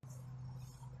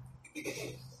I'm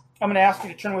going to ask you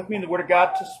to turn with me in the Word of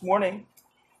God this morning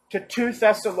to 2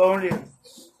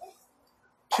 Thessalonians.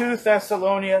 2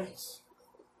 Thessalonians.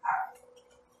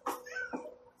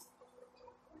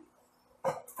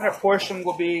 And our portion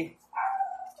will be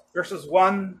verses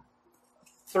 1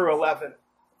 through 11.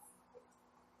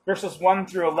 Verses 1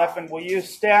 through 11. Will you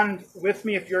stand with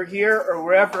me if you're here or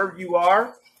wherever you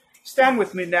are? Stand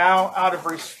with me now out of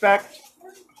respect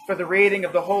for the reading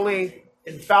of the holy,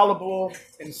 infallible,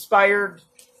 inspired,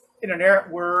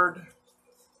 inerrant word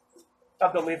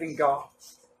of the living God.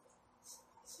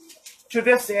 To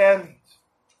this end,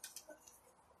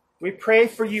 we pray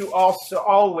for you also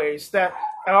always that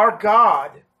our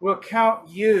God will count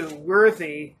you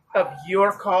worthy of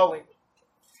your calling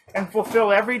and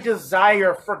fulfill every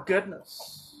desire for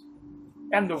goodness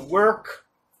and the work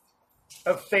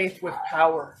of faith with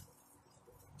power,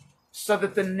 so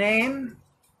that the name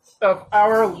of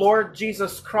our Lord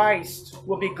Jesus Christ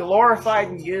will be glorified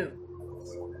in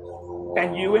you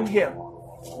and you in him,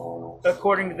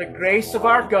 according to the grace of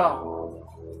our God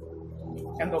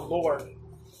and the Lord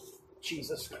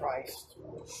Jesus Christ.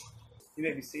 You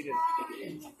may be seated.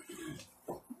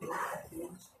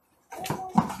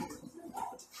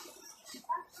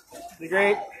 The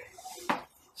great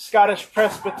Scottish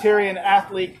Presbyterian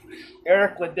athlete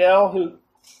Eric Liddell, who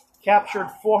captured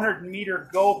 400-meter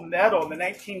gold medal in the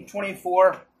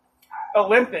 1924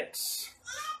 Olympics,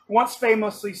 once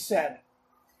famously said,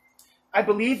 "I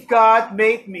believe God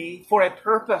made me for a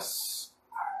purpose,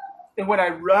 and when I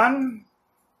run,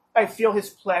 I feel his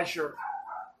pleasure.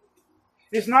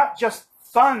 It is not just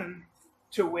fun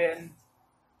to win.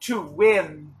 To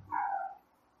win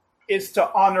is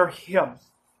to honor him.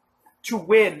 To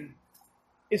win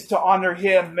is to honor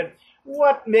him." And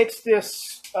what makes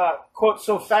this quote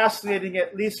so fascinating,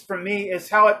 at least for me, is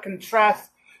how it contrasts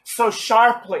so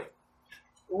sharply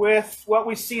with what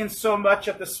we see in so much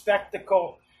of the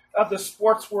spectacle of the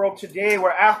sports world today,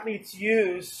 where athletes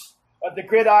use the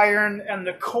gridiron and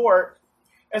the court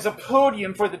as a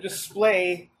podium for the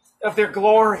display of their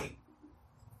glory.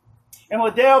 And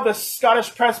Liddell, the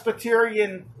Scottish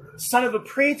Presbyterian son of a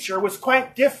preacher, was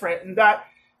quite different in that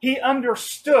he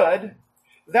understood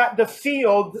that the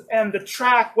field and the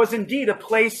track was indeed a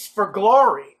place for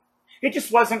glory. It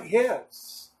just wasn't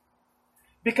his.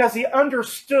 Because he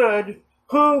understood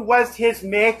who was his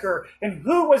maker and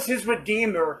who was his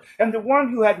redeemer and the one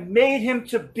who had made him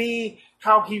to be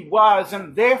how he was.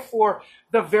 And therefore,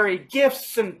 the very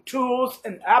gifts and tools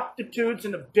and aptitudes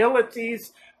and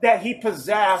abilities that he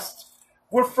possessed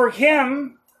were for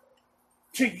him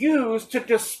to use to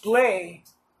display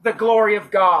the glory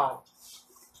of God.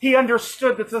 He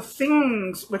understood that the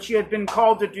things which he had been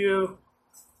called to do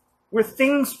were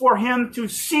things for him to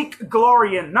seek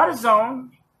glory in, not his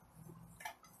own,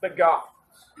 but God's.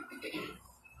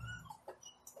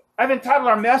 I've entitled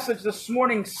our message this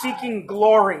morning, Seeking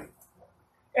Glory.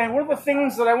 And one of the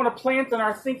things that I want to plant in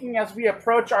our thinking as we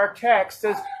approach our text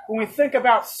is when we think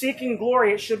about seeking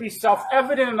glory, it should be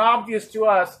self-evident and obvious to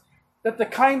us that the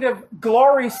kind of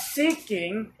glory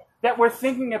seeking that we're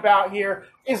thinking about here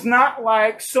is not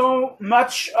like so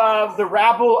much of the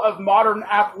rabble of modern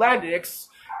athletics.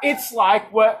 It's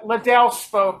like what Liddell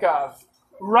spoke of,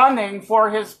 running for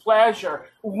his pleasure,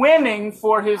 winning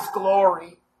for his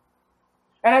glory.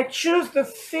 And I choose the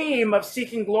theme of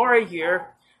seeking glory here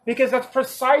because that's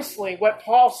precisely what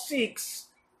Paul seeks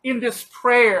in this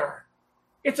prayer.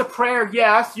 It's a prayer,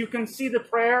 yes, you can see the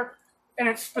prayer and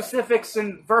its specifics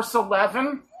in verse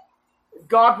 11.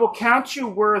 God will count you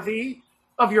worthy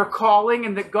of your calling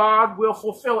and that God will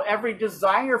fulfill every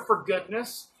desire for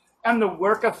goodness and the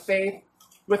work of faith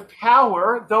with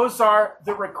power. Those are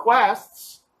the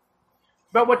requests.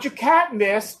 But what you can't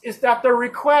miss is that the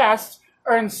requests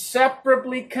are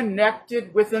inseparably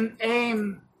connected with an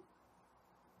aim.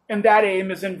 And that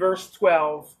aim is in verse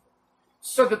 12.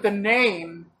 So that the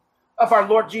name of our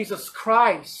Lord Jesus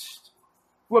Christ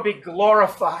will be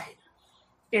glorified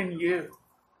in you.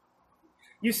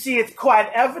 You see, it's quite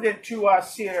evident to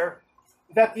us here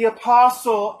that the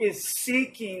apostle is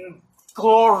seeking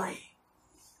glory.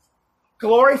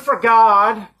 Glory for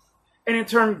God, and in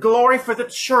turn, glory for the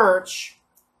church,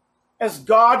 as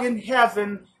God in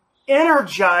heaven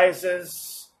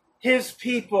energizes his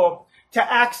people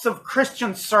to acts of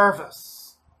Christian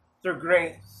service through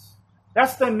grace.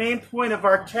 That's the main point of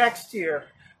our text here.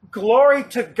 Glory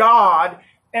to God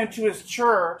and to his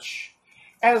church,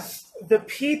 as the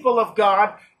people of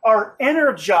God are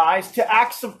energized to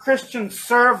acts of Christian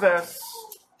service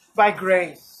by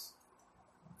grace.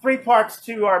 3 parts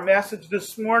to our message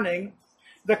this morning: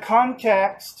 the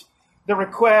context, the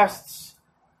requests,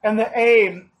 and the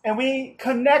aim And we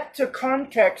connect to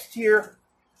context here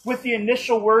with the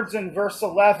initial words in verse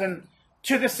 11,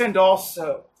 to this end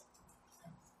also.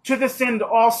 To this end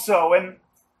also. And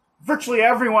virtually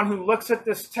everyone who looks at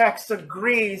this text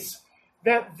agrees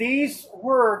that these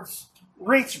words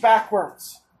reach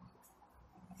backwards.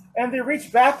 And they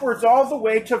reach backwards all the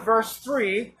way to verse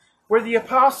 3, where the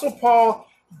Apostle Paul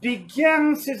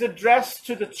begins his address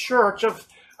to the church of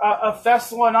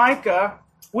Thessalonica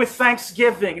with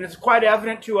thanksgiving. And it's quite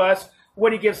evident to us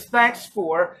what he gives thanks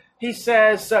for. He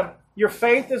says, your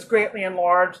faith is greatly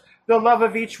enlarged. The love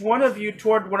of each one of you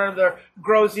toward one another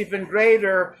grows even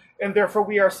greater. And therefore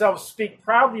we ourselves speak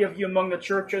proudly of you among the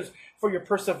churches for your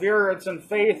perseverance and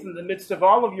faith in the midst of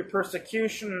all of your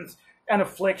persecutions and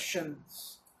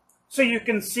afflictions. So you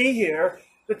can see here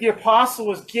that the apostle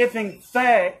was giving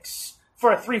thanks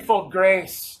for a threefold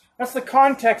grace. That's the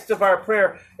context of our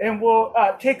prayer. And we'll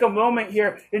take a moment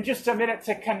here in just a minute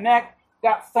to connect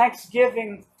that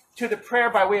thanksgiving to the prayer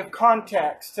by way of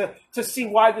context, to see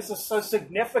why this is so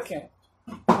significant.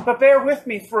 But bear with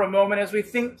me for a moment as we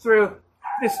think through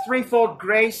this threefold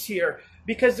grace here,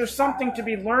 because there's something to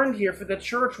be learned here for the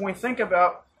church when we think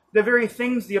about the very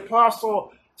things the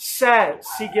apostle says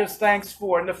he gives thanks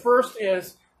for. And the first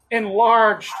is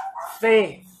enlarged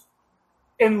faith.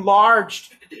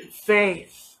 Enlarged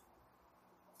faith.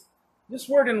 This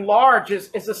word enlarge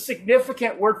is a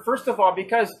significant word, first of all,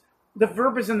 because the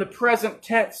verb is in the present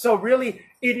tense. So really,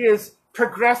 it is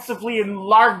progressively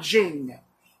enlarging.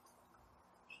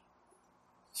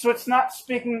 So it's not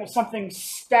speaking of something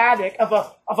static, of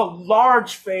a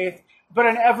large faith, but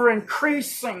an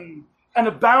ever-increasing and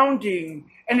abounding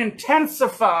and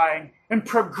intensifying and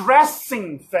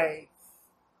progressing faith.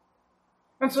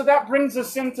 And so that brings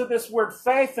us into this word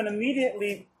faith, and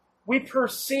immediately we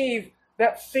perceive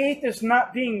that faith is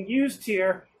not being used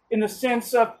here in the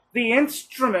sense of the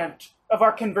instrument of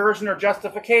our conversion or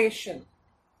justification.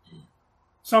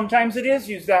 Sometimes it is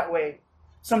used that way.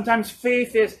 Sometimes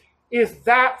faith is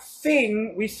that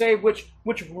thing, we say, which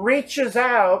reaches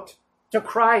out to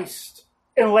Christ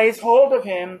and lays hold of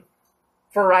him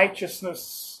for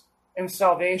righteousness and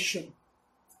salvation.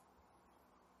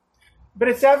 But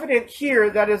it's evident here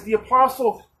that as the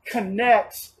apostle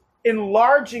connects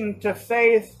enlarging to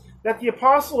faith, that the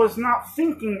apostle is not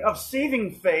thinking of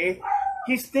saving faith.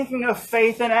 He's thinking of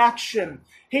faith in action.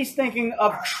 He's thinking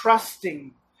of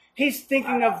trusting. He's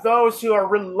thinking of those who are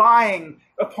relying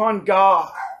upon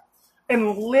God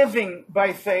and living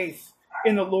by faith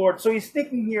in the Lord. So he's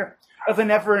thinking here of an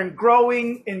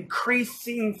ever-growing,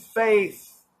 increasing faith.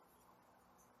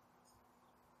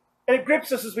 And it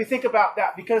grips us as we think about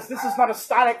that, because this is not a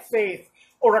static faith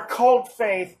or a cold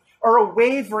faith or a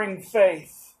wavering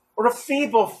faith or a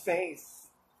feeble faith.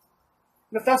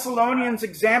 The Thessalonians'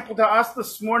 example to us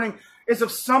this morning is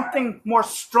of something more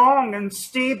strong and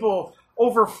stable,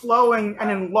 overflowing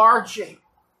and enlarging.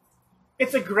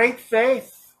 It's a great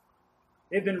faith.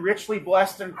 They've been richly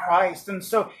blessed in Christ. And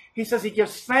so he says he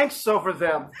gives thanks over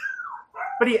them.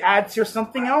 But he adds here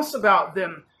something else about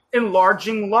them.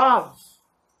 Enlarging love.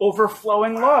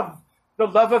 Overflowing love. The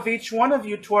love of each one of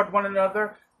you toward one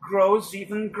another grows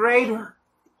even greater.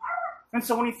 And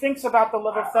so when he thinks about the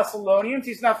love of Thessalonians,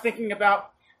 he's not thinking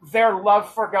about their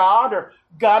love for God or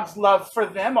God's love for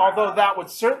them, although that would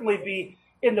certainly be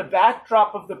in the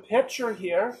backdrop of the picture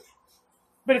here.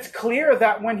 But it's clear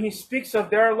that when he speaks of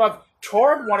their love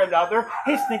toward one another,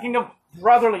 he's thinking of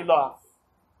brotherly love.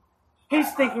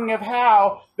 He's thinking of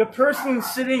how the person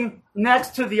sitting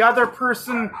next to the other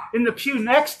person in the pew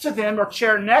next to them or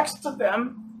chair next to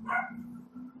them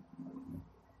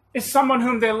is someone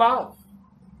whom they love.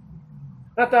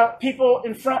 That the people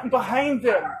in front and behind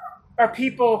them are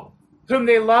people whom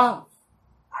they love.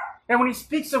 And when he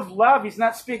speaks of love, he's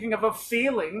not speaking of a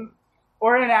feeling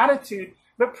or an attitude,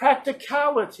 but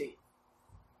practicality.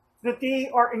 That they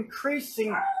are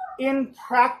increasing in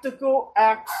practical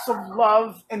acts of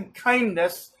love and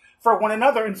kindness for one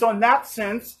another. And so in that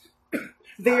sense,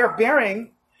 they are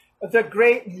bearing the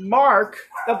great mark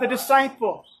of the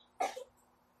disciple.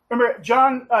 Remember,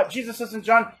 Jesus says in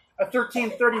John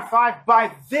 13:35,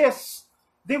 by this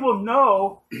they will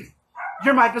know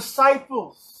you're my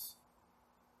disciples,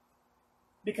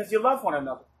 because you love one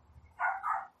another.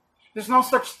 There's no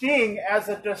such thing as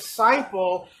a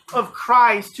disciple of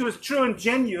Christ who is true and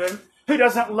genuine, who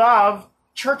doesn't love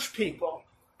church people.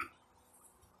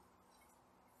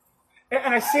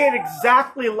 And I say it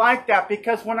exactly like that,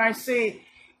 because when I say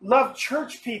love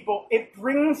church people, it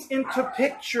brings into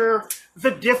picture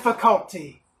the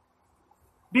difficulty.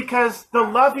 Because the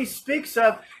love he speaks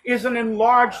of is an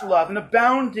enlarged love, an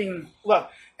abounding love,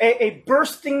 a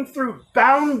bursting through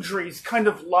boundaries kind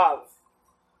of love.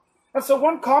 And so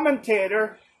one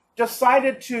commentator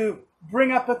decided to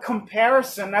bring up a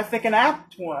comparison, I think an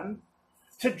apt one,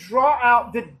 to draw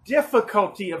out the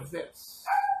difficulty of this.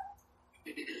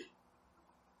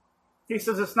 He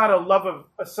says it's not a love of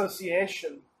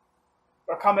association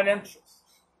or common interest.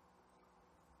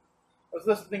 I was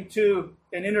listening to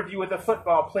an interview with a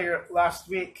football player last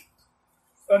week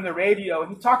on the radio,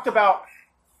 and he talked about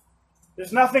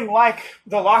there's nothing like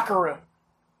the locker room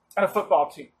on a football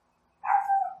team.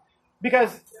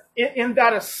 Because in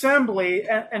that assembly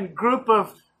and group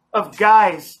of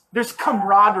guys, there's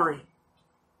camaraderie.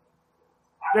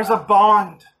 There's a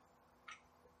bond.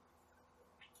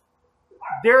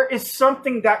 There is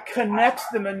something that connects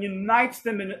them and unites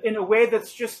them in a way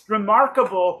that's just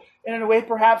remarkable, and in a way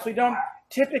perhaps we don't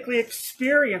typically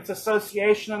experience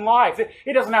association in life.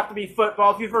 It doesn't have to be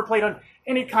football. If you've ever played on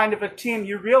any kind of a team,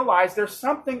 you realize there's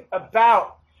something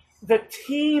about the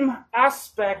team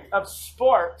aspect of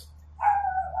sport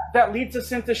that leads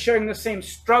us into sharing the same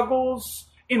struggles,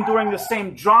 enduring the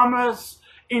same dramas,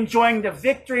 enjoying the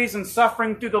victories and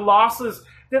suffering through the losses,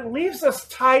 that leaves us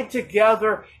tied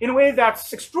together in a way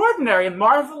that's extraordinary and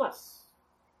marvelous.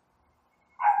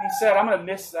 He said, I'm going to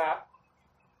miss that.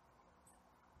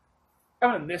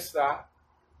 I'm going to miss that.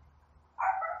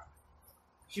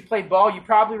 If you played ball, you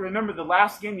probably remember the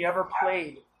last game you ever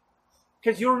played.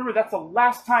 Because you'll remember that's the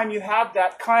last time you had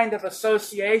that kind of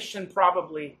association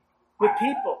probably with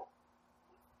people.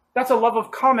 That's a love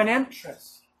of common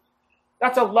interest.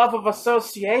 That's a love of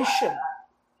association.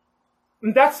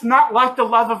 And that's not like the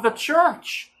love of the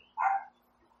church.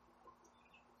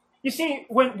 You see,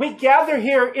 when we gather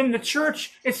here in the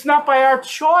church, it's not by our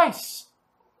choice.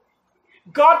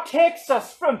 God takes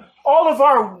us from all of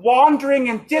our wandering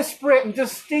and disparate and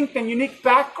distinct and unique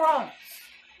backgrounds.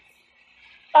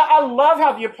 I love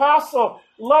how the apostle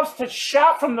loves to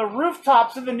shout from the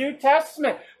rooftops of the New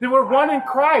Testament that we're one in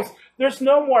Christ. There's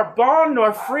no more bond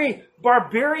nor free,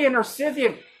 barbarian or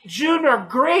Scythian, Jew nor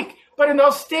Greek. But in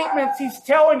those statements, he's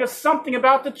telling us something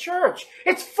about the church.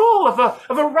 It's full of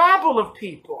a rabble of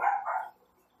people.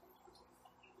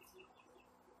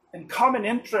 And common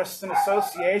interest and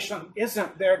association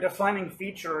isn't their defining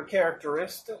feature or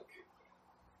characteristic.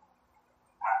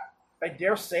 I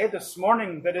dare say this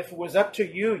morning that if it was up to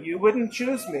you, you wouldn't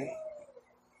choose me.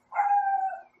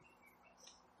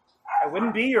 I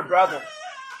wouldn't be your brother.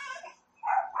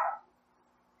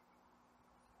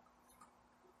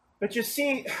 But you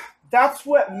see, that's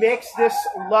what makes this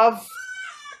love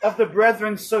of the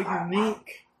brethren so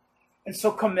unique and so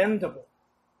commendable.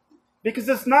 Because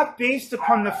it's not based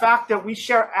upon the fact that we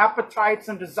share appetites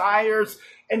and desires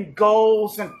and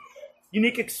goals and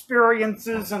unique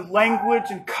experiences and language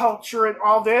and culture and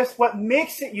all this. What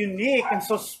makes it unique and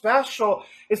so special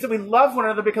is that we love one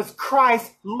another because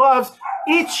Christ loves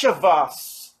each of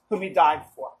us whom he died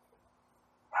for.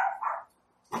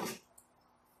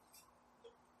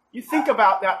 You think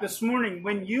about that this morning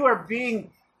when you are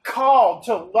being called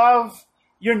to love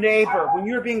your neighbor, when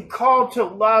you're being called to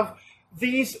love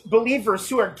these believers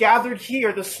who are gathered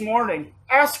here this morning.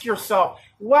 Ask yourself,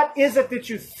 what is it that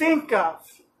you think of?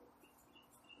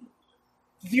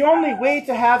 The only way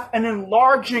to have an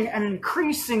enlarging and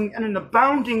increasing and an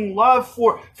abounding love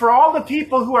for all the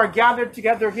people who are gathered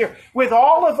together here, with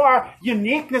all of our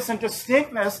uniqueness and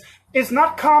distinctness, is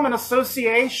not common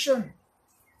association.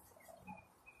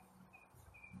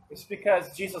 It's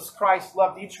because Jesus Christ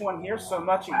loved each one here so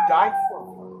much he died for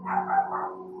them.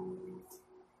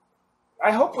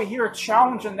 I hope we hear a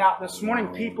challenge in that this morning,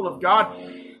 people of God,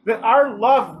 that our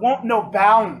love won't know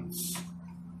bounds.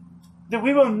 That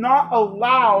we will not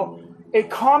allow a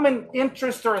common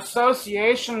interest or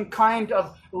association kind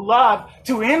of love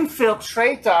to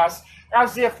infiltrate us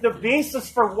as if the basis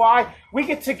for why we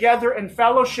get together in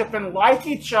fellowship and like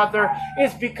each other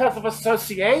is because of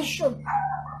association.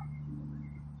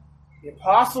 The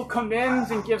apostle commends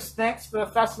and gives thanks for the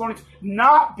Thessalonians,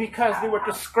 not because they were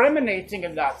discriminating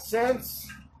in that sense,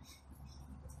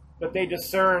 but they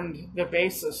discerned the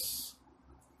basis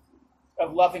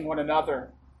of loving one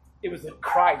another. It was that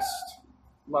Christ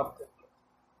loved them.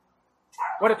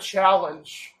 What a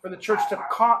challenge for the church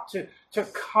to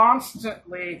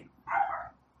constantly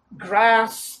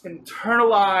grasp,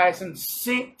 internalize, and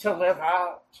seek to live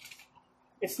out.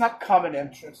 It's not common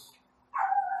interest.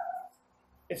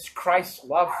 It's Christ's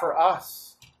love for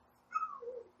us.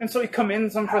 And so he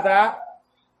commends them for that.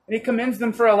 And he commends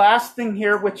them for a last thing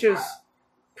here, which is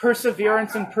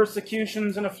perseverance in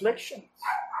persecutions and afflictions.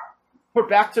 We're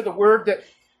back to the word that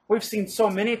we've seen so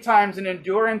many times in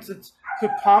endurance. It's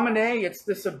hupomene. It's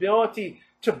this ability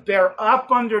to bear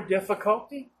up under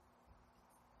difficulty.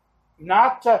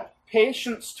 Not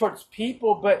patience towards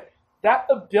people, but that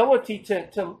ability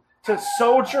to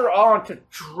soldier on, to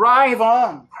drive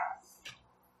on,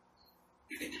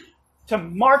 to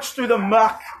march through the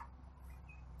muck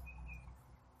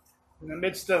in the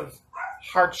midst of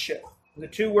hardship. The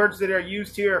two words that are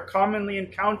used here are commonly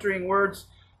encountering words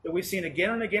that we've seen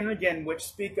again and again and again, which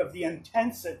speak of the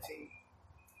intensity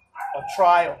of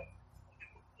trial.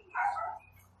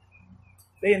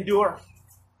 They endure.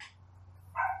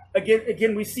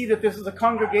 Again, we see that this is a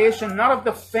congregation not of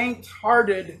the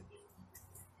faint-hearted,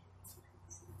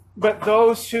 but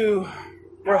those who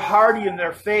were hardy in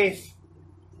their faith.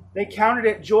 They counted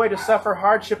it joy to suffer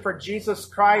hardship for Jesus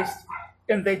Christ,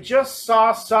 and they just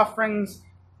saw sufferings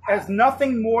as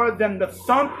nothing more than the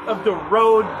thump of the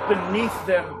road beneath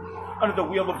them under the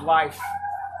wheel of life.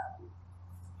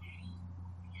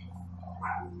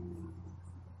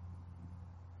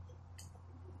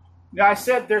 Now, I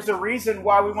said there's a reason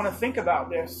why we want to think about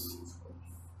this.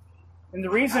 And the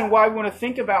reason why we want to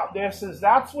think about this is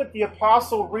that's what the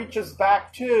apostle reaches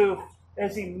back to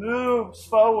as he moves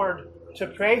forward to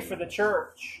pray for the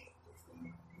church.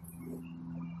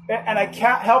 And I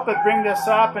can't help but bring this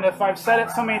up, and if I've said it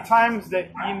so many times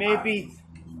that you may be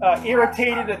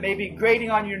irritated, it may be grating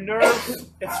on your nerves,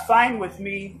 it's fine with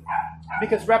me,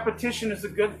 because repetition is a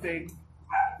good thing.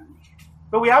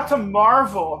 But we have to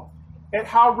marvel at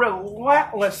how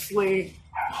relentlessly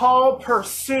Paul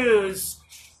pursues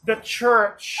the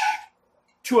church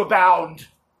to abound.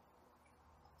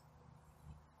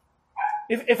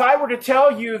 If I were to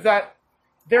tell you that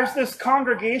there's this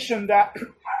congregation that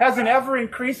has an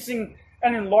ever-increasing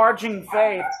and enlarging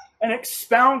faith, an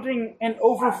expounding and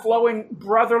overflowing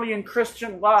brotherly and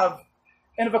Christian love,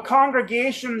 and of a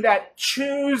congregation that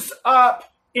chews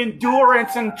up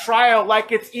endurance and trial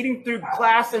like it's eating through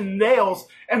glass and nails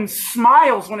and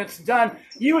smiles when it's done,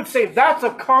 you would say that's a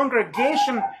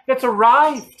congregation that's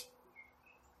arrived.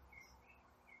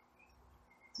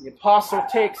 The apostle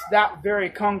takes that very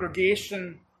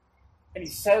congregation and he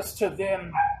says to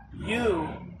them, you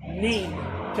need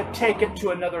to take it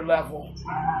to another level.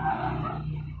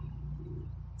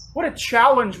 What a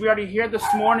challenge we already hear this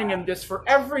morning in this for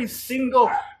every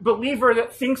single believer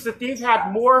that thinks that they've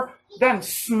had more than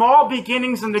small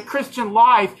beginnings in the Christian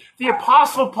life. The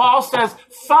Apostle Paul says,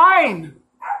 fine,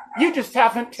 you just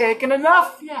haven't taken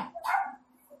enough yet.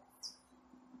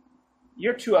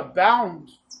 You're to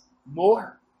abound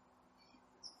more.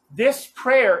 This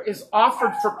prayer is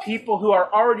offered for people who are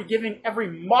already giving every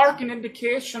mark and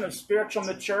indication of spiritual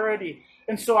maturity.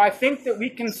 And so I think that we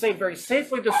can say very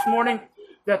safely this morning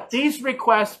that these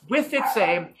requests, with its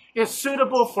aim, is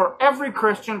suitable for every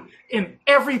Christian in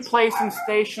every place and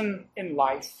station in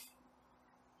life.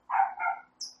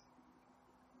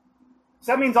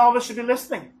 So that means all of us should be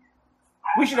listening.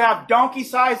 We should have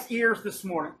donkey-sized ears this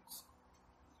morning.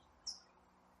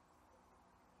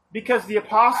 Because the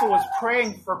apostle was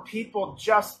praying for people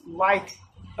just like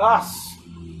us.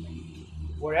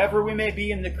 Wherever we may be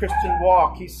in the Christian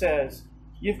walk, he says,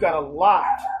 you've got a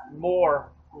lot more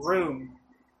room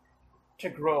to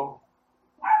grow.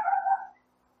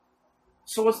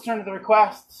 So let's turn to the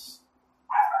requests.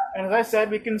 And as I said,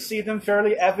 we can see them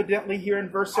fairly evidently here in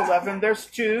verse 11. There's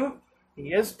two.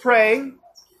 He is praying.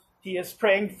 He is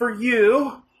praying for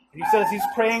you. He says he's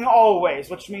praying always,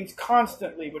 which means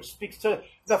constantly, which speaks to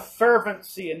the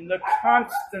fervency and the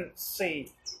constancy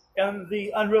and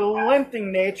the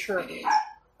unrelenting nature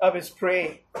of his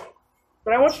praying.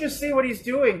 But I want you to see what he's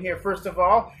doing here, first of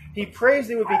all. He prays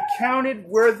they would be counted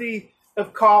worthy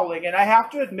of calling. And I have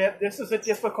to admit, this is a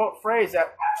difficult phrase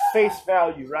at face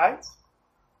value, right?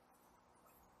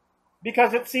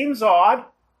 Because it seems odd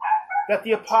that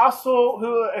the apostle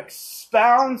who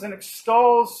expounds and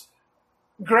extols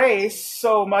grace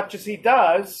so much as he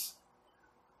does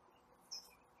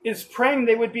is praying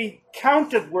they would be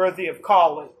counted worthy of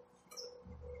calling.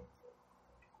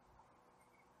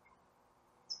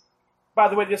 By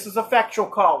the way, this is effectual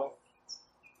calling.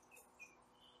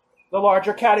 The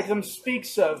larger catechism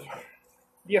speaks of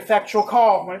the effectual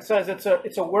call when it says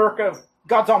it's a work of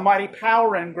God's almighty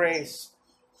power and grace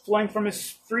flowing from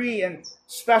his free and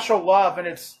special love, and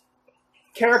it's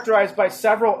characterized by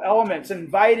several elements: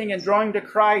 inviting and drawing to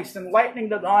Christ, enlightening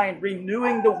the mind,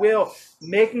 renewing the will,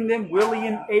 making them willing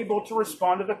and able to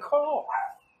respond to the call.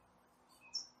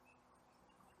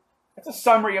 That's a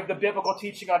summary of the biblical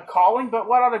teaching on calling, but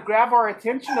what ought to grab our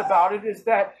attention about it is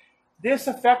that this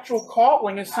effectual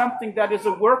calling is something that is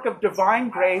a work of divine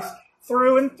grace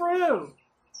through and through.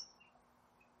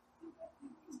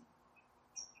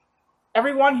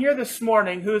 Everyone here this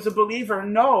morning who is a believer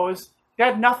knows it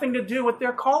had nothing to do with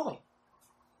their calling.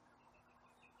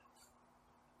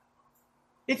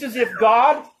 It's as if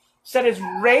God set his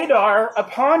radar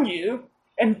upon you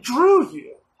and drew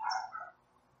you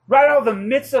right out of the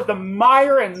midst of the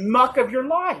mire and muck of your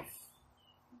life.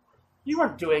 You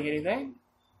weren't doing anything.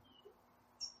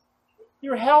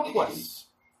 You're helpless,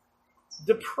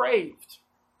 depraved,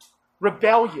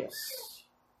 rebellious.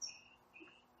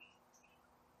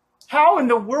 How in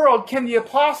the world can the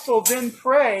apostle then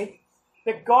pray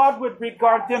that God would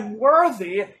regard them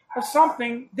worthy of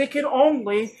something they could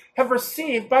only have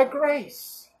received by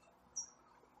grace?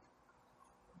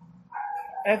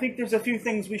 And I think there's a few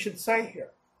things we should say here.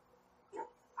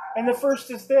 And the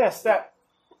first is this, that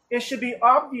it should be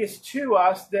obvious to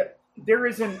us that there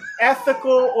is an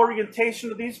ethical orientation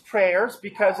to these prayers,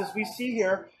 because as we see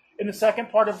here in the second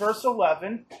part of verse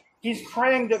 11, he's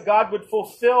praying that God would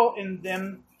fulfill in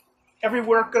them every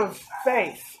work of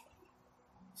faith.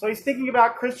 So he's thinking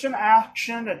about Christian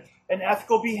action and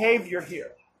ethical behavior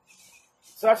here.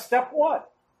 So that's step one.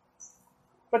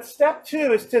 But step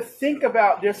two is to think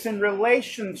about this in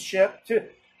relationship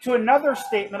to another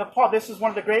statement of Paul. This is one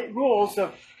of the great rules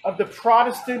of the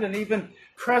Protestant and even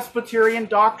Presbyterian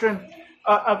doctrine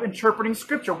of interpreting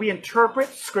Scripture. We interpret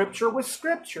Scripture with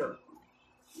Scripture.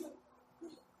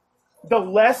 The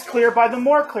less clear by the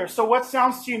more clear. So what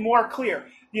sounds to you more clear?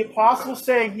 The apostle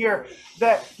saying here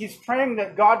that he's praying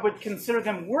that God would consider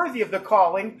them worthy of the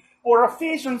calling, or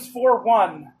Ephesians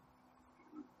 4:1,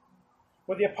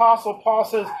 where the apostle Paul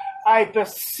says, I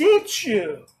beseech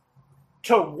you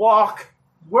to walk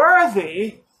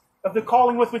worthy of the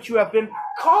calling with which you have been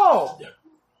called.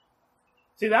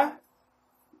 See that?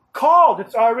 Called.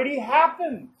 It's already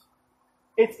happened.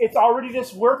 It's already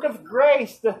this work of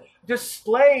grace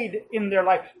displayed in their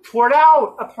life, poured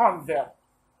out upon them.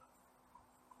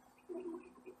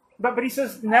 But he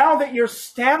says, now that you're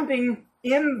standing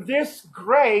in this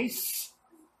grace,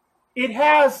 it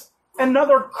has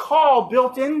another call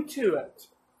built into it.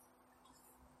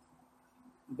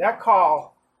 That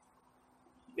call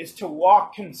is to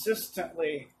walk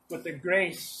consistently with the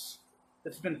grace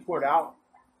that's been poured out.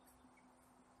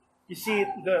 You see,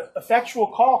 the effectual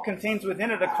call contains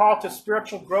within it a call to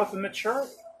spiritual growth and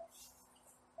maturity.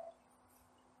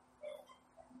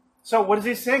 So what is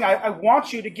he saying? I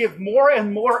want you to give more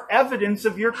and more evidence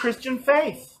of your Christian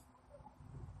faith.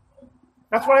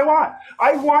 That's what I want.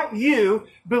 I want you,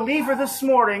 believer this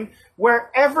morning,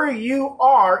 wherever you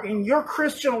are in your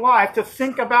Christian life, to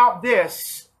think about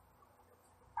this.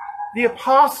 The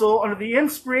apostle, under the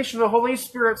inspiration of the Holy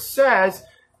Spirit, says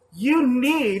you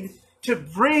need to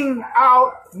bring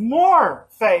out more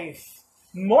faith,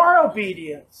 more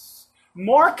obedience,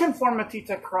 more conformity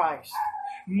to Christ,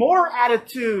 more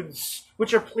attitudes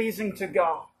which are pleasing to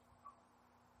God.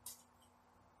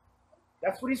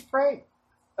 That's what he's praying.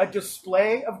 A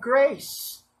display of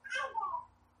grace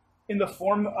in the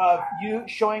form of you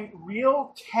showing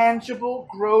real, tangible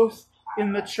growth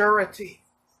in maturity.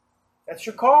 That's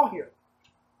your call here.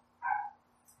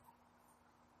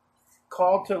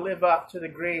 Called to live up to the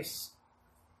grace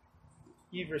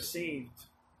you've received.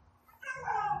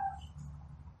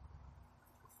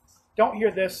 Don't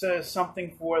hear this as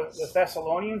something for the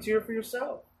Thessalonians, hear for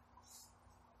yourself.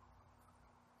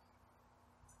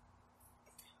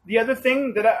 The other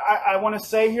thing that I want to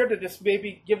say here to just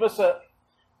maybe give us a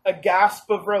gasp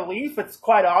of relief, it's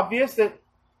quite obvious that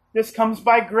this comes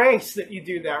by grace that you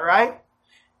do that, right?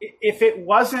 If it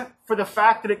wasn't for the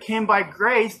fact that it came by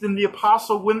grace, then the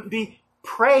apostle wouldn't be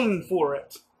praying for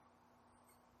it.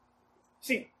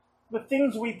 See, the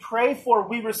things we pray for,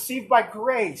 we receive by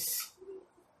grace.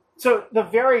 So the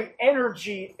very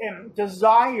energy and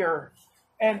desire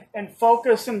and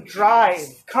focus and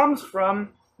drive comes from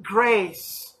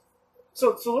grace.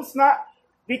 So let's not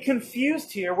be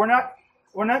confused here. We're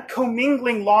not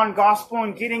commingling law and gospel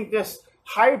and getting this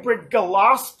hybrid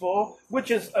gospel, which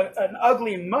is an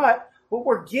ugly mutt. What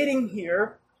we're getting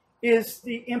here is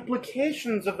the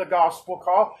implications of the gospel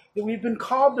call, that we've been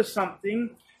called to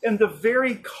something, and the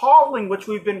very calling which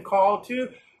we've been called to,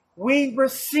 we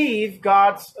receive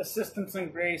God's assistance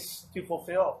and grace to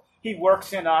fulfill. He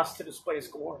works in us to display his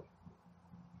glory.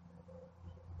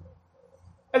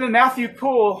 And then Matthew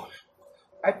Poole,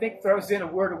 I think, throws in a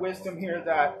word of wisdom here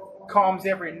that calms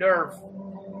every nerve,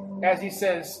 as he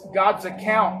says, God's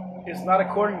account is not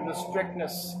according to the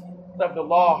strictness of the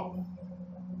law,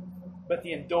 but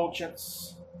the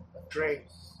indulgence of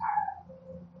grace.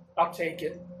 I'll take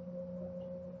it.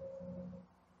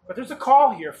 But there's a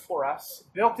call here for us.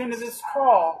 Built into this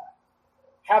call,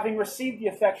 having received the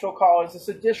effectual call, is this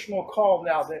additional call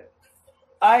now that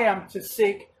I am to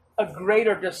seek a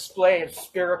greater display of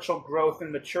spiritual growth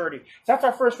and maturity. So that's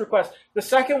our first request. The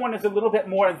second one is a little bit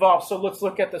more involved. So let's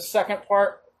look at the second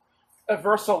part of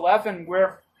verse 11,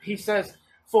 where He says,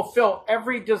 fulfill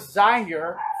every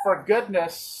desire for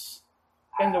goodness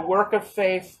in the work of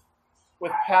faith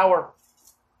with power.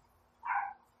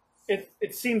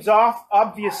 It seems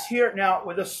obvious here now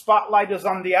where the spotlight is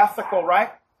on the ethical, right?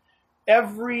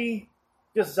 Every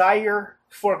desire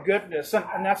for goodness.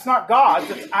 And that's not God's,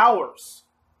 it's ours.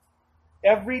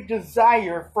 Every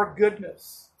desire for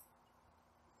goodness.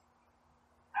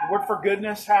 The word for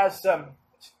goodness has,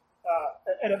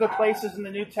 in other places in the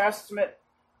New Testament,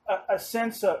 a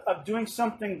sense of doing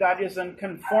something that is in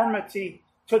conformity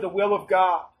to the will of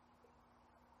God.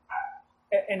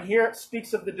 And here it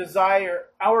speaks of the desire,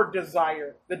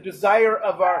 the desire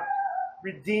of our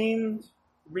redeemed,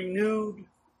 renewed,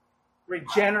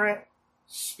 regenerate,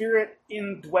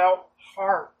 spirit-indwelt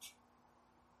heart.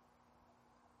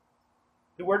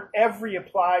 The word every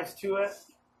applies to it,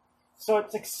 so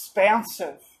it's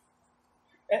expansive.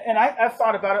 And I've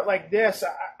thought about it like this.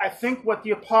 I think what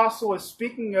the apostle is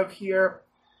speaking of here,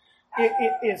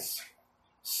 it is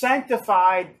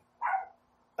sanctified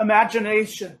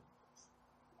imagination.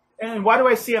 And why do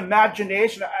I say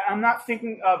imagination? I'm not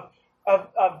thinking of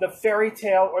the fairy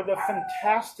tale or the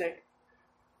fantastic.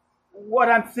 What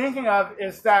I'm thinking of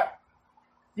is that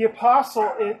the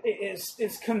apostle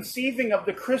is conceiving of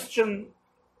the Christian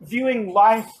viewing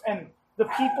life and the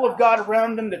people of God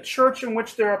around them, the church in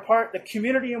which they're a part, the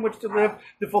community in which they live,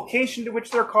 the vocation to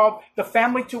which they're called, the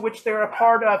family to which they're a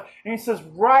part of. And he says,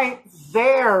 right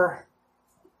there,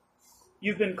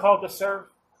 you've been called to serve.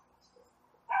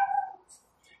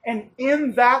 And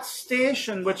in that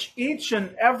station, which each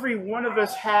and every one of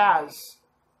us has,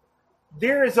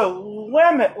 there is a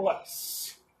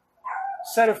limitless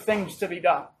set of things to be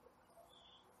done.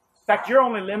 In fact, you're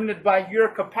only limited by your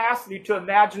capacity to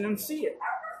imagine and see it.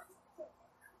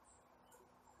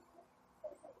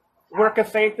 Work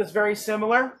of faith is very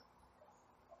similar.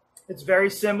 It's very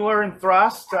similar in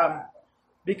thrust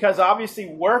because obviously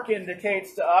work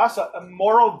indicates to us a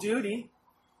moral duty.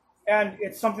 And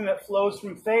it's something that flows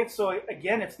from faith. So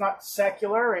again, it's not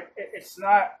secular. It's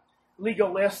not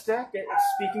legalistic. It's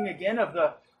speaking again of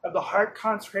the heart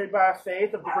consecrated by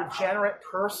faith, of the regenerate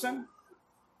person.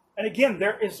 And again,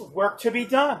 there is work to be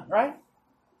done, right?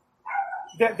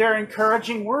 There are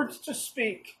encouraging words to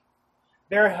speak.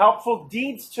 There are helpful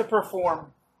deeds to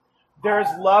perform. There is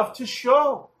love to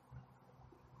show.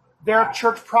 There are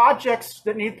church projects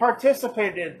that need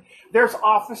participated in. There's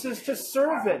offices to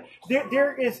serve in.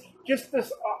 There is just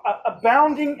this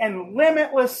abounding and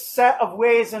limitless set of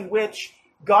ways in which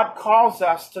God calls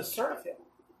us to serve Him.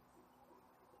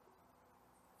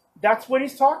 That's what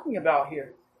he's talking about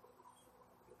here.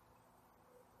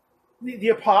 The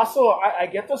apostle, I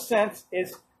get the sense,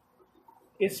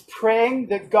 is praying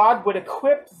that God would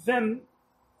equip them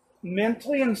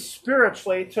mentally and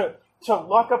spiritually to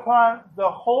look upon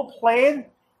the whole plane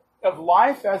of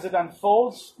life as it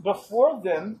unfolds before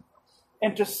them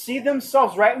and to see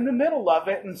themselves right in the middle of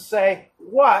it and say,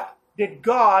 what did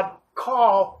God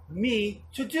call me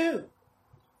to do?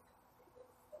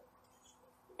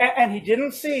 And he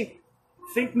didn't say,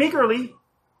 think meagerly.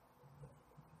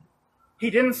 He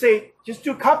didn't say, just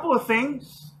do a couple of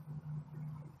things.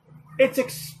 It's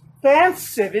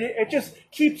expansive. It just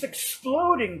keeps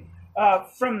exploding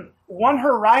from one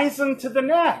horizon to the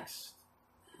next.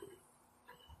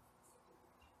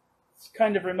 This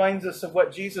kind of reminds us of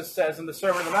what Jesus says in the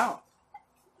Sermon on the Mount,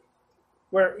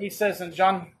 where he says in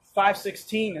John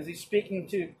 5:16, as he's speaking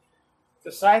to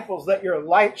disciples, let your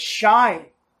light shine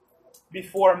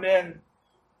before men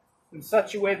in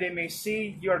such a way they may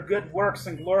see your good works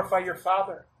and glorify your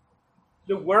Father.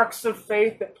 The works of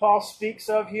faith that Paul speaks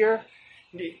of here,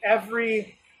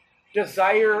 every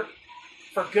desire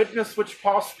for goodness which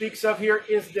Paul speaks of here,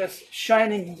 is this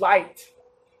shining light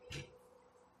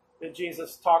that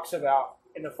Jesus talks about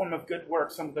in the form of good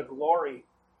works and the glory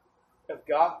of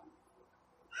God.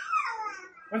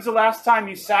 When's the last time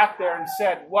you sat there and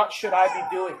said, what should I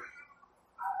be doing?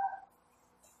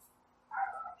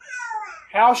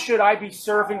 How should I be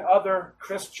serving other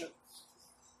Christians?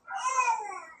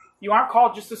 You aren't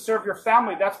called just to serve your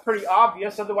family. That's pretty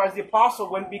obvious. Otherwise, the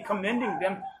apostle wouldn't be commending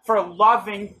them for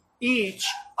loving each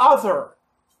other.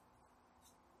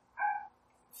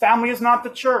 Family is not the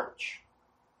church.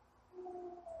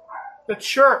 The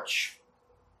church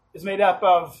is made up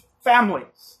of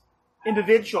families,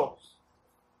 individuals.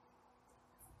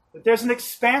 But there's an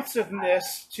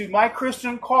expansiveness to my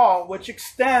Christian call which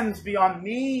extends beyond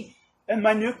me and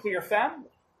my nuclear family.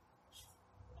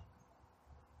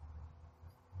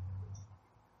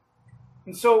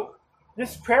 And so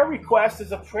this prayer request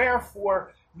is a prayer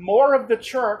for more of the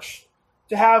church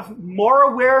to have more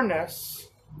awareness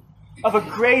of a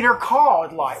greater call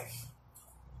in life.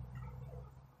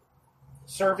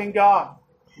 serving God,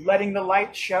 letting the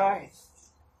light shine,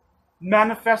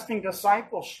 manifesting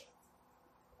discipleship.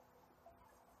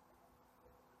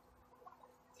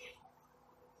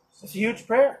 It's a huge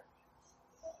prayer.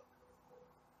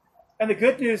 And the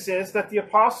good news is that the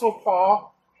Apostle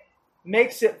Paul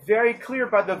makes it very clear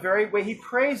by the very way he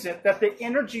prays it, that the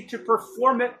energy to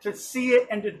perform it, to see it,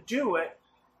 and to do it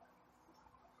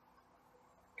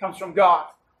comes from God.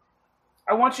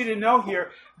 I want you to know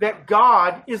here that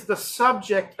God is the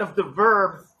subject of the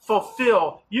verb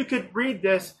fulfill. You could read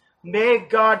this, may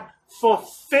God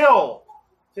fulfill.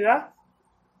 See that?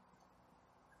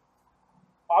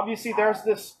 Obviously, there's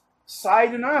this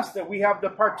side in us that we have the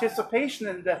participation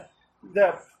in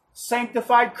the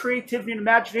sanctified creativity and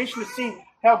imagination to see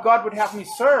how God would have me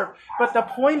serve. But the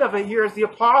point of it here is the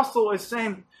apostle is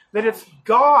saying that it's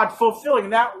God fulfilling.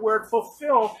 That word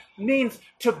fulfill means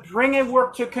to bring a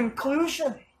work to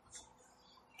conclusion.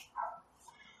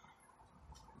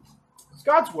 It's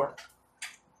God's work.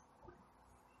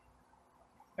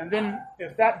 And then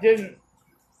if that didn't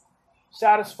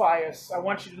satisfy us, I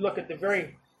want you to look at the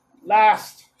very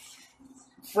last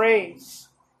phrase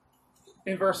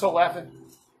in verse 11.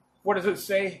 What does it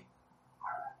say?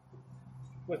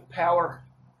 With power.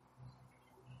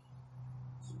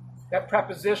 That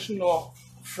prepositional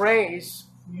phrase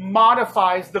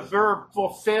modifies the verb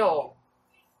fulfill.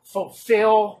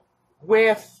 Fulfill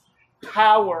with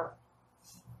power.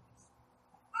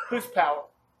 Whose power?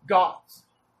 God's.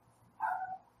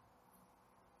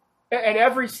 At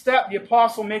every step, the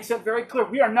apostle makes it very clear.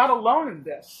 We are not alone in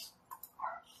this.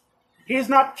 He is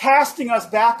not casting us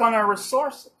back on our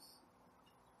resources.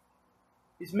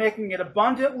 He's making it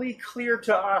abundantly clear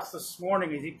to us this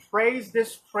morning as he prays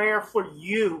this prayer for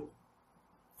you,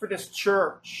 for this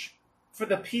church, for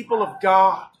the people of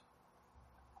God.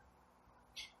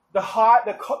 The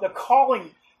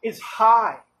calling is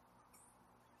high,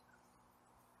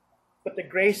 but the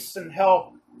grace and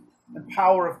help and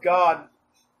power of God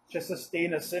to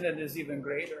sustain us in it is even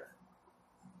greater.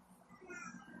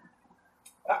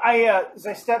 As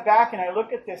I step back and I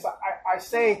look at this, I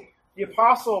say the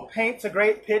apostle paints a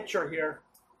great picture here.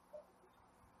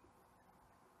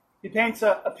 He paints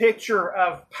a picture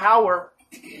of power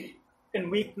and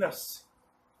weakness.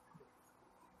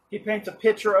 He paints a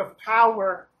picture of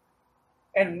power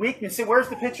and weakness. See, where's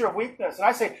the picture of weakness? And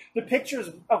I say the picture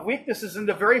of weakness is in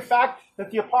the very fact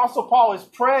that the apostle Paul is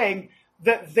praying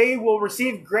that they will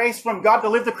receive grace from God to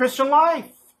live the Christian life.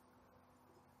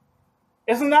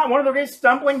 Isn't that one of the great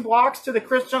stumbling blocks to the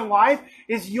Christian life?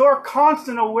 Is your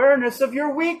constant awareness of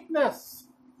your weakness.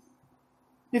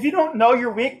 If you don't know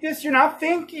your weakness, you're not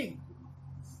thinking.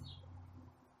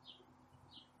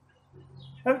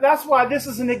 And that's why this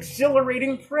is an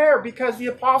exhilarating prayer, because the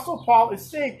Apostle Paul is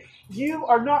saying, you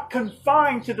are not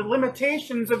confined to the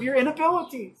limitations of your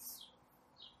inabilities.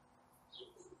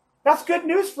 That's good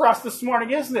news for us this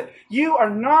morning, isn't it? You are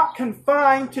not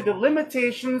confined to the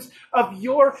limitations of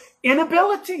your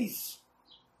inabilities.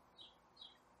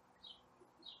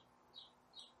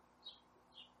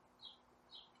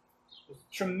 There's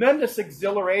tremendous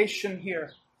exhilaration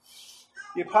here.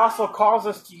 The apostle calls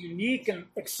us to unique and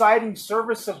exciting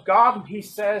service of God, and he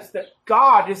says that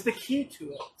God is the key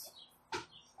to it.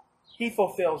 He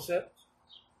fulfills it.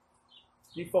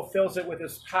 He fulfills it with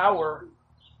his power.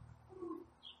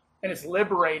 And it's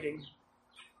liberating.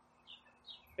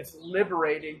 It's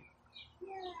liberating.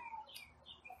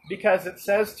 Because it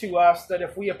says to us that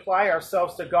if we apply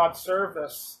ourselves to God's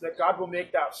service, that God will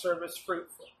make that service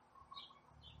fruitful.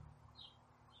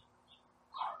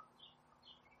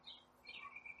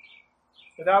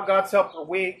 Without God's help, we're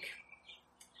weak.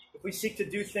 If we seek to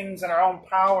do things in our own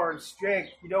power and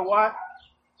strength, you know what?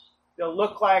 They'll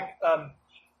look like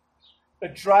a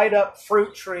dried up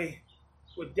fruit tree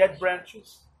with dead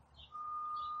branches.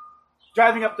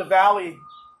 Driving up the valley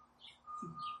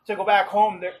to go back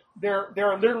home, there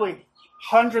are literally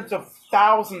hundreds of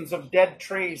thousands of dead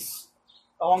trees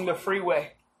along the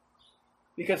freeway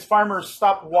because farmers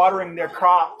stopped watering their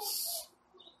crops.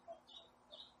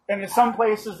 And in some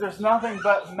places, there's nothing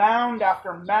but mound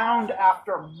after mound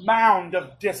after mound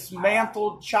of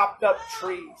dismantled, chopped up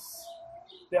trees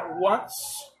that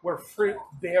once were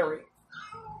fruit-bearing.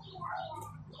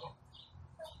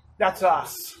 That's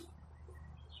us.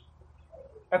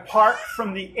 Apart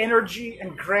from the energy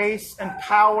and grace and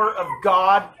power of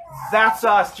God, that's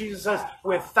us. Jesus says,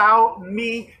 without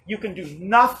me, you can do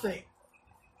nothing.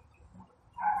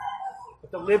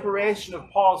 But the liberation of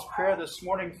Paul's prayer this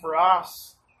morning for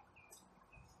us,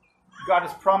 God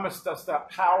has promised us that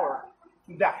power,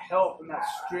 and that help, and that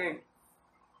strength.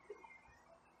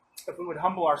 If we would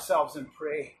humble ourselves and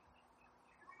pray.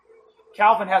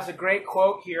 Calvin has a great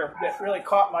quote here that really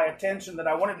caught my attention that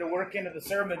I wanted to work into the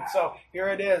sermon, so here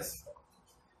it is.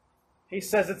 He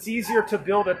says, it's easier to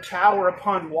build a tower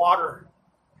upon water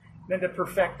than to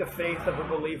perfect the faith of a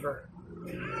believer.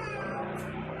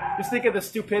 Just think of the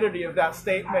stupidity of that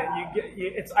statement.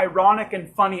 It's ironic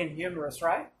and funny and humorous,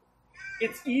 right?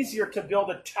 It's easier to build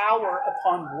a tower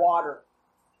upon water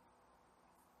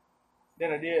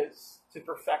than it is to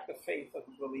perfect the faith of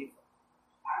a believer.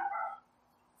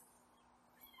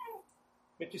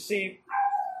 But you see,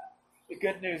 the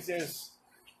good news is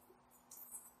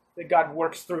that God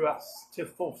works through us to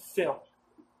fulfill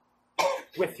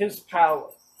with His power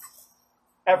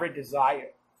every desire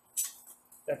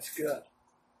that's good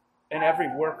and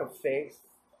every work of faith.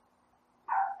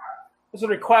 There's a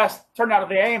request, turn out of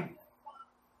the aim.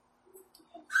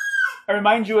 I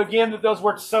remind you again that those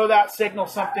words "so that" signal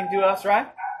something to us,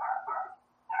 right?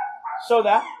 So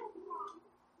that.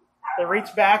 They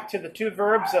reach back to the two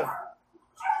verbs of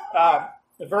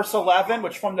verse 11,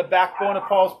 which form the backbone of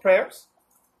Paul's prayers.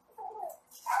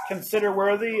 Consider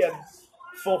worthy and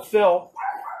fulfill.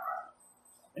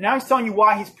 And now he's telling you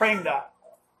why he's praying that.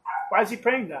 Why is he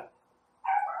praying that?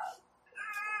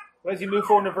 Well, as you move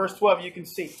forward to verse 12, you can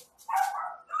see.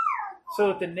 So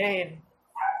that the name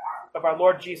of our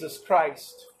Lord Jesus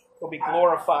Christ will be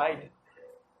glorified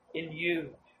in you.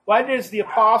 Why does the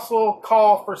apostle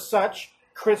call for such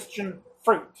Christian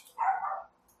fruit?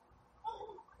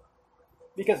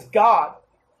 Because God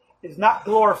is not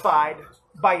glorified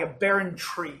by a barren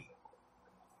tree.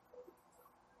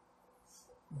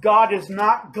 God is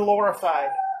not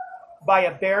glorified by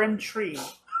a barren tree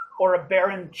or a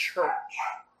barren church.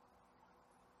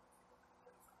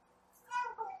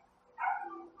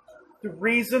 The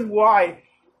reason why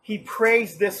he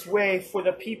prays this way for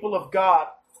the people of God,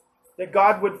 that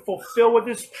God would fulfill with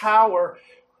His power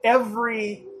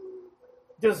every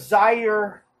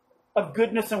desire of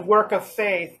goodness and work of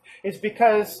faith, is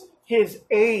because His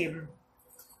aim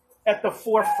at the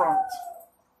forefront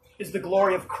is the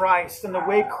glory of Christ. And the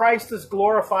way Christ is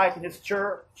glorified in His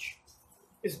church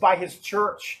is by His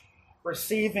church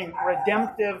receiving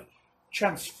redemptive,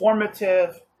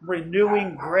 transformative,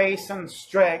 renewing grace and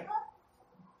strength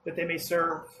that they may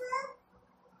serve.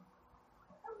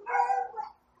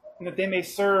 And that they may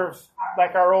serve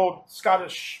like our old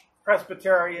Scottish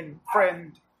Presbyterian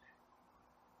friend,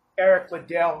 Eric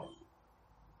Liddell.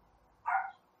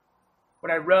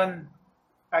 When I run,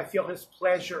 I feel his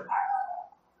pleasure.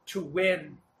 To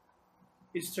win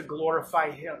is to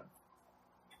glorify Him.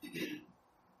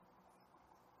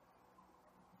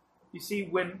 You see,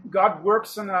 when God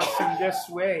works in us in this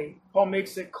way, Paul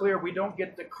makes it clear we don't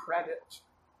get the credit.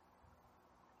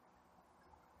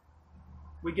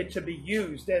 We get to be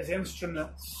used as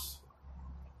instruments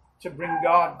to bring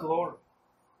God glory.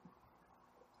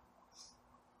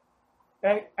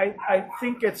 I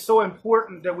think it's so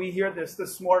important that we hear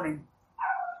this morning,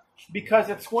 because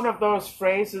it's one of those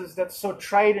phrases that's so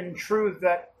tried and true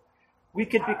that we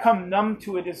could become numb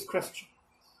to it as Christians.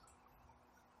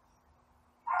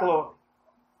 Glory.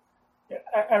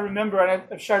 I remember, and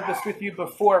I've shared this with you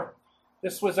before,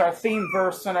 this was our theme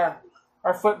verse in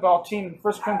our football team,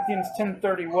 1 Corinthians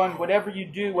 10:31. Whatever you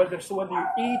do, whether you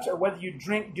eat or whether you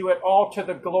drink, do it all to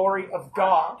the glory of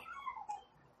God.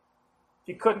 If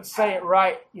you couldn't say it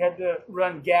right, you had to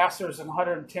run gassers in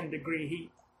 110-degree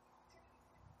heat.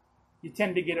 You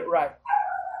tend to get it right.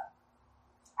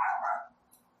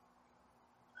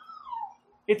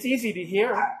 It's easy to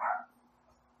hear.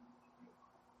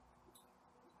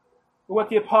 But what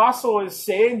the apostle is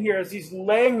saying here is he's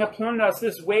laying upon us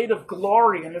this weight of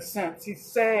glory in a sense. He's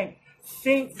saying,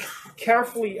 think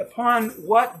carefully upon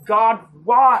what God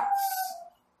wants.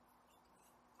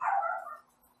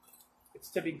 It's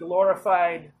to be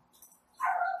glorified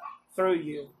through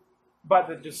you by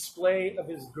the display of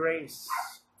His grace.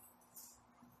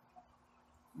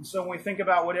 And so when we think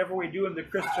about whatever we do in the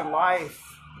Christian life,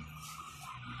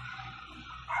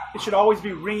 it should always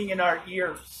be ringing in our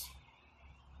ears.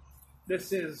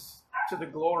 This is to the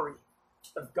glory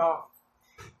of God.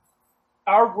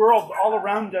 Our world all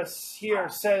around us here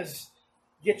says,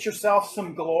 get yourself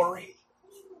some glory.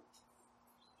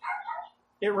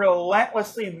 It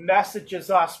relentlessly messages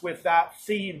us with that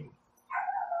theme.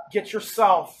 Get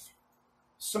yourself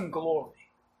some glory.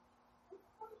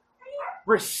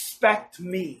 Respect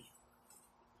me.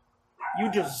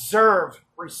 You deserve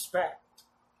respect.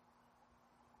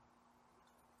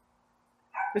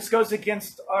 This goes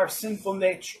against our sinful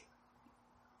nature.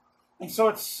 And so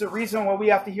it's the reason why we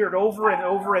have to hear it over and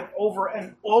over and over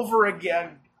and over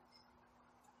again.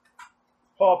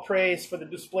 Paul prays for the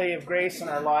display of grace in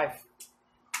our life.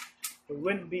 We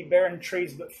wouldn't be barren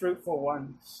trees, but fruitful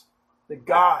ones. That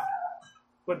God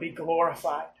would be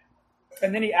glorified.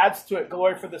 And then he adds to it,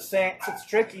 glory for the saints. It's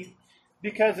tricky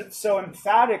because it's so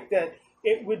emphatic that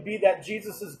it would be that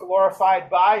Jesus is glorified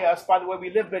by us, by the way we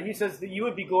live, but he says that you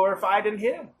would be glorified in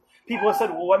him. People have said,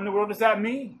 well, what in the world does that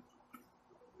mean?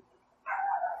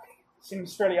 It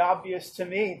seems fairly obvious to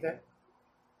me that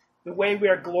the way we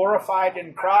are glorified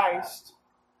in Christ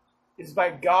is by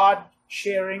God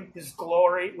sharing his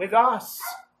glory with us.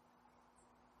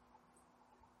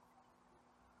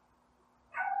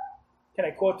 Can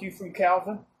I quote you from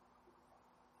Calvin?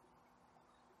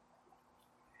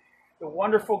 The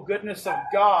wonderful goodness of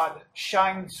God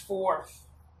shines forth,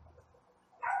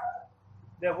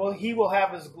 that he will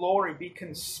have his glory be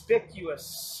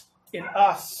conspicuous in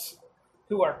us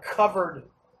who are covered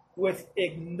with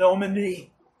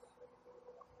ignominy.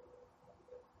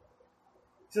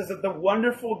 It says that the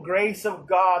wonderful grace of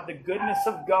God, the goodness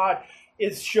of God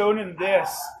is shown in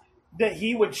this, that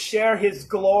he would share his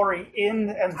glory in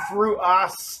and through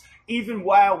us, even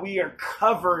while we are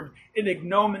covered in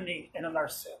ignominy and in our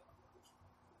sin.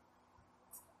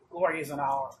 The glory isn't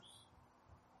ours.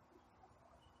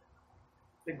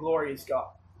 The glory is God.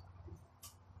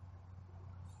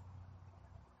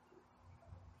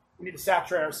 We need to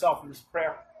saturate ourselves in this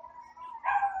prayer.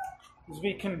 As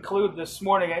we conclude this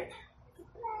morning,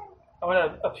 I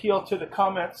want to appeal to the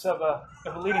comments of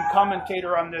a leading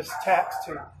commentator on this text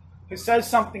who says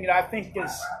something that I think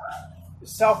is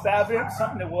self-evident,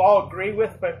 something that we'll all agree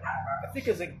with, but I think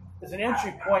is an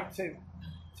entry point to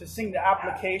seeing the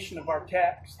application of our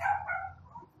text.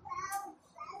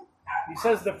 He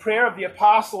says the prayer of the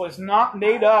apostle is not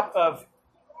made up of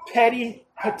petty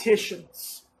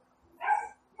petitions.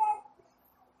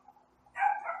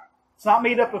 It's not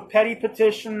made up of petty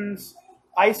petitions,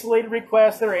 isolated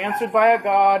requests that are answered by a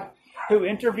God who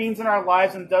intervenes in our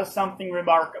lives and does something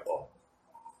remarkable.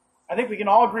 I think we can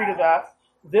all agree to that.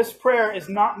 This prayer is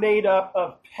not made up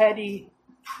of petty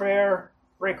prayer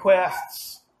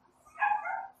requests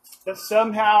that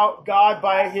somehow God,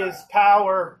 by his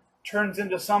power, turns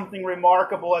into something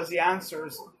remarkable as he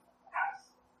answers.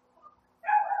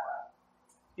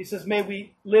 He says, may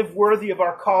we live worthy of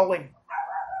our calling.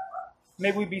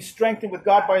 May we be strengthened with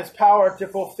God by his power to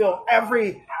fulfill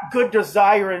every good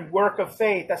desire and work of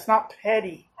faith. That's not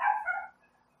petty.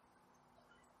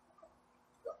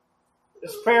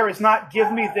 This prayer is not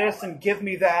give me this and give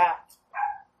me that.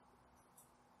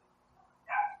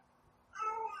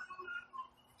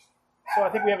 So I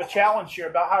think we have a challenge here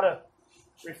about how to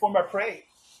reform our prayer.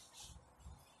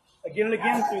 Again and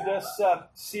again through this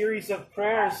series of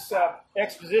prayers,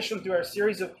 exposition through our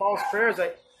series of Paul's prayers,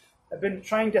 I've been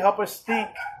trying to help us think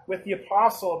with the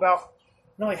apostle about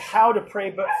not only how to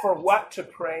pray, but for what to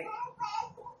pray.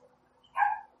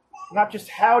 Not just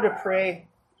how to pray,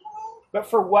 but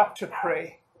for what to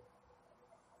pray.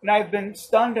 And I've been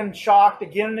stunned and shocked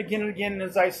again and again and again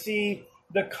as I see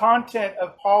the content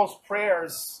of Paul's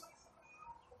prayers.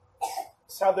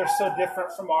 It's how they're so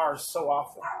different from ours so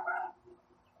often.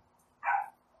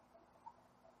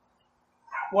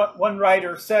 One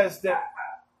writer says that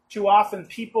too often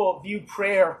people view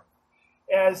prayer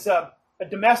as a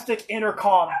domestic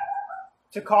intercom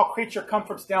to call creature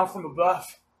comforts down from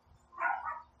above.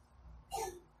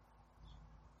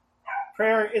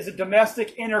 Prayer is a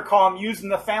domestic intercom used in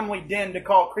the family den to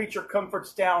call creature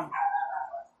comforts down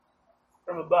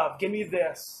from above. Give me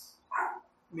this.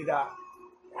 Give me that.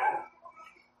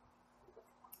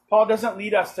 Paul doesn't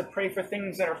lead us to pray for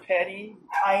things that are petty,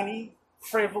 tiny,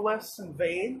 frivolous, and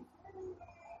vain.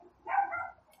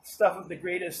 Stuff of the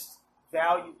greatest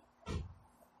value.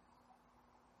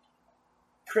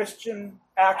 Christian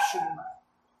action,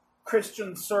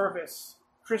 Christian service,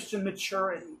 Christian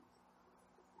maturity,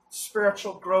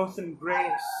 spiritual growth and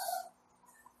grace.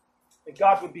 That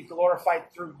God would be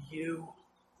glorified through you.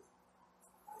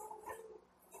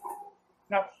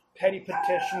 Not petty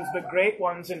petitions, but great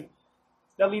ones. And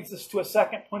that leads us to a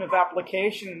second point of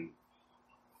application.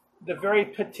 The very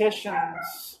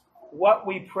petitions, what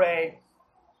we pray,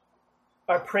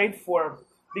 are prayed for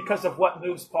because of what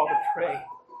moves Paul to pray.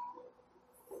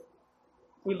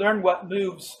 We learn what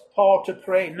moves Paul to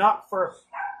pray, not for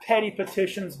petty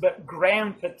petitions, but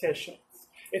grand petitions.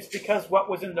 It's because what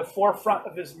was in the forefront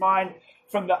of his mind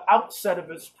from the outset of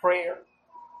his prayer,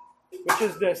 which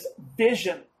is this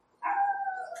vision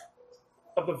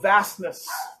of the vastness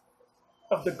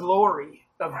of the glory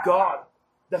of God,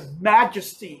 the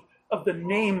majesty of the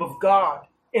name of God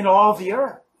in all the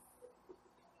earth.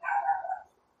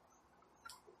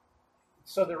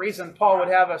 So the reason Paul would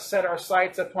have us set our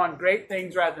sights upon great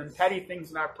things rather than petty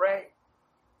things in our prayer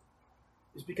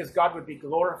is because God would be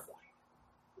glorified.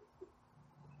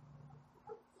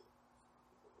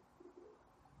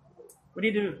 We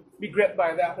need to be gripped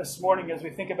by that this morning as we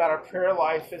think about our prayer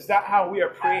life. Is that how we are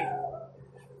praying?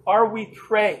 Are we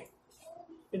praying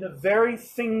in the very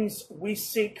things we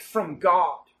seek from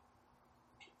God?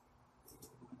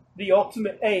 The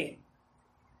ultimate aim,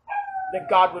 that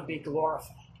God would be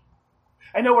glorified.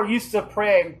 I know we're used to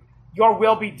praying, your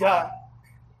will be done.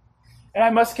 And I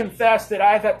must confess that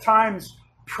I have at times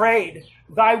prayed,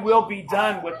 thy will be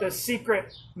done, with the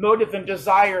secret motive and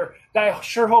desire that I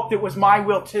sure hoped it was my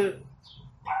will too.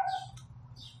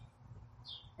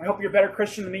 I hope you're a better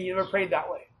Christian than me. You never prayed that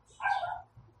way.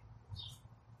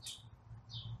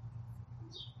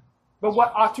 But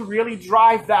what ought to really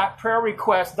drive that prayer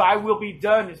request, thy will be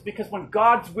done, is because when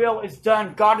God's will is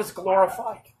done, God is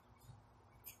glorified.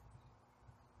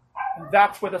 And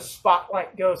that's where the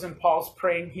spotlight goes in Paul's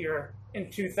praying here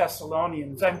in 2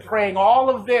 Thessalonians. I'm praying all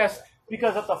of this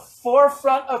because at the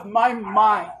forefront of my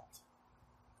mind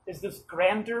is this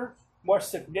grander, more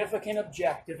significant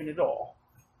objective in it all.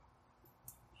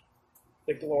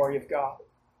 The glory of God.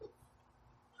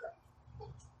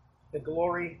 The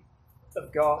glory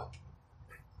of God.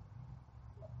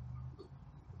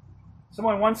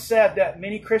 Someone once said that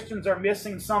many Christians are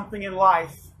missing something in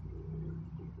life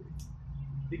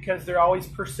because they're always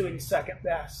pursuing second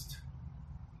best.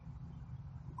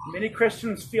 Many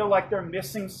Christians feel like they're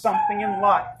missing something in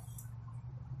life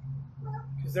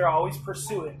because they're always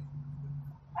pursuing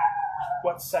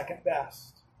what's second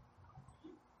best.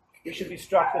 You should be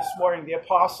struck this morning. The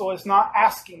apostle is not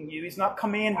asking you, he's not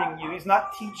commanding you, he's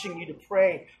not teaching you to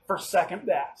pray for second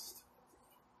best.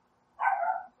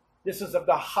 This is of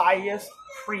the highest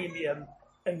premium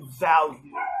and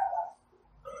value.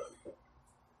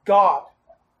 God,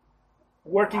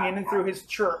 working in and through his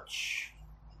church,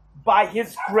 by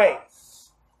his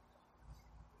grace,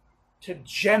 to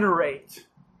generate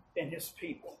in his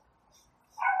people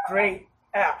great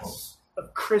acts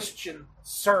of Christian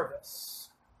service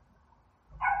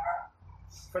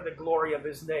for the glory of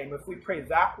his name. If we pray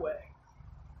that way,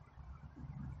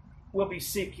 we'll be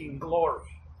seeking glory.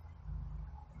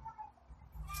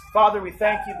 Father, we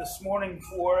thank you this morning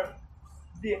for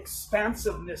the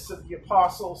expansiveness of the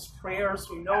apostles' prayers.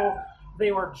 We know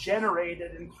they were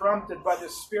generated and prompted by the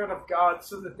Spirit of God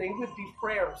so that they would be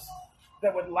prayers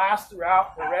that would last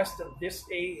throughout the rest of this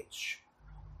age.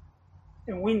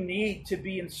 And we need to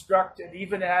be instructed,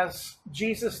 even as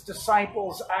Jesus'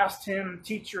 disciples asked him,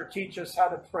 "Teacher, teach us how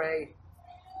to pray."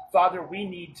 Father, we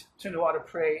need to know how to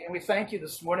pray. And we thank you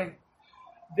this morning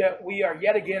that we are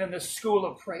yet again in the school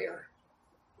of prayer.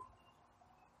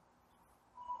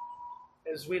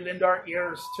 As we lend our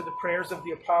ears to the prayers of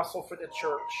the apostle for the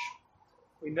church,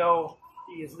 we know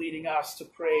he is leading us to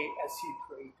pray as he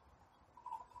prayed.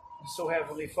 And so,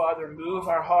 Heavenly Father, move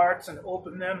our hearts and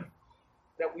open them,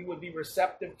 that we would be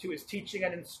receptive to his teaching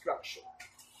and instruction.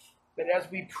 That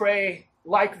as we pray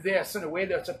like this, in a way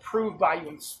that's approved by you,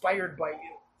 inspired by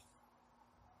you,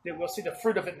 that we'll see the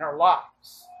fruit of it in our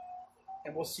lives.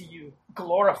 And we'll see you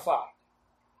glorified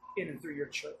in and through your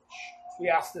church. We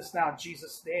ask this now in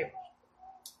Jesus' name.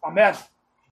 Amen.